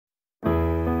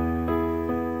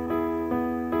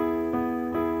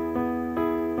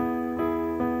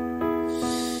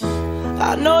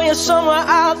I know you're somewhere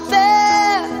out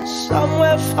there,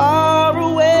 somewhere far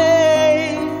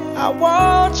away. I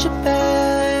want you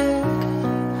back,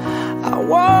 I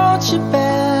want you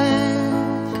back.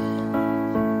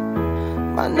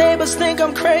 My neighbors think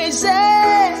I'm crazy,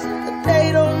 but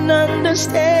they don't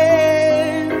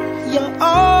understand. You're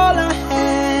all I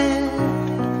had,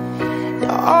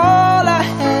 you're all I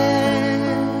had.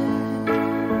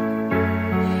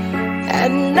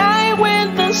 At night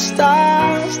when the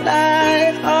stars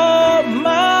light up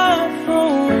my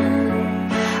room,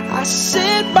 I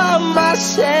sit by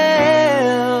myself,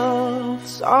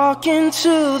 talking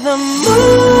to the moon,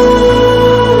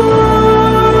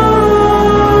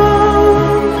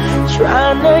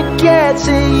 trying to get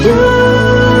to you.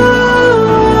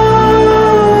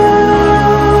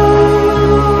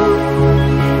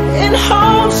 In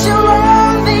hopes you're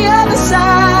on the other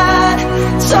side,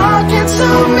 talking to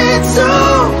me too.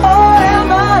 Or am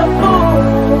I a fool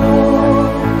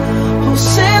who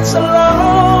sits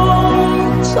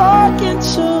alone, talking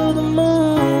to the moon?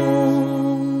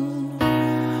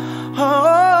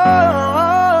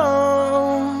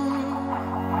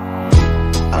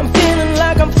 I'm feeling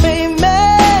like I'm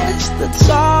famous, the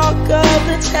talk of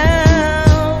the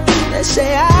town. They say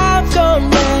I've gone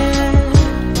mad,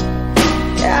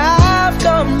 yeah, I've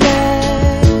gone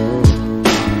mad.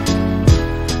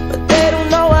 But they don't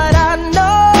know what I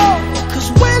know, 'cause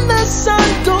when the sun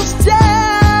goes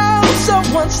down,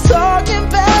 someone's talking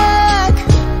back.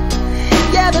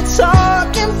 Yeah, they're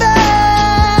talking back.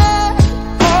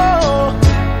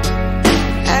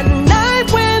 At night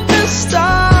when the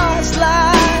stars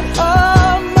light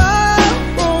up my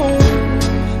room,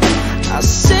 I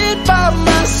sit by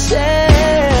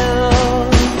myself,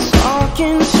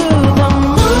 talking to the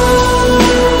moon,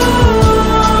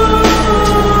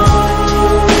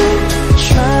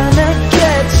 trying to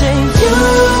get to you.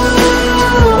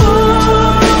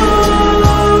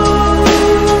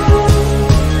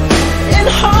 In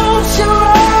hopes you're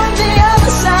on the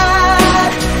other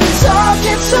side,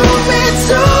 talking to me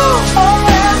too. Or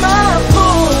am I a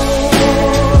fool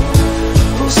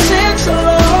who sits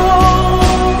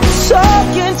alone,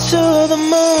 talking to the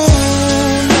moon?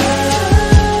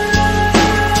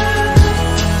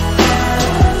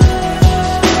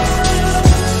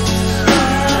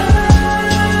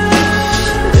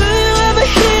 Do you ever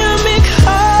hear me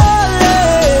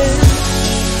calling?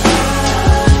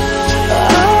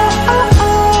 Oh, oh,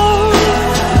 oh.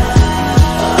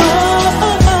 Oh,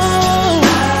 oh, oh.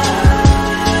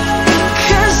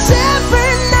 'Cause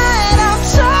every night I'm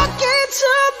talking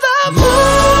to the moon,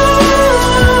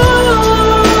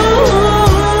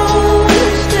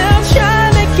 still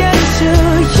trying to get to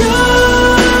you.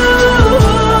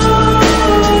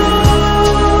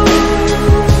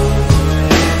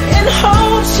 In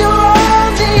hopes you're on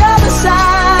the other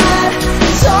side,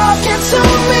 talking to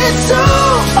me too.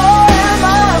 Or am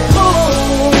I a fool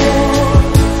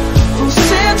who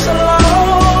sits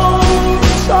alone,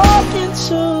 talking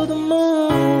to the moon?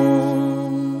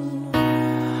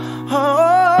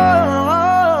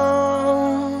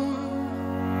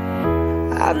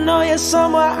 I know you're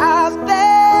somewhere out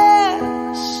there,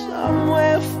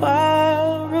 somewhere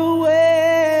far away.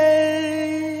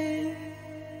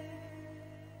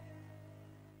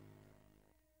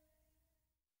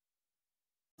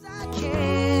 I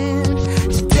can't.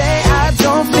 Today I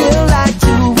don't feel like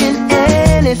doing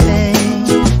anything.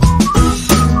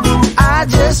 I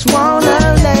just wanna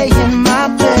lay in my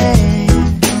bed.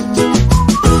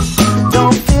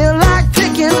 Don't feel like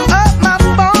picking up my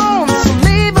phone, so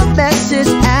leave a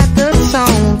message at the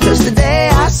tone. 'Cause today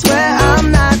I swear I'm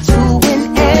not doing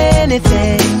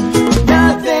anything,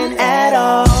 nothing at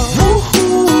all.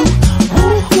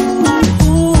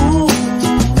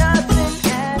 Nothing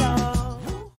at all.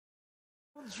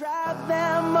 Drive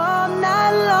them all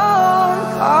night long,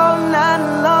 all night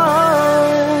long.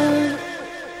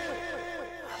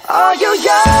 Oh, you're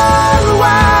young.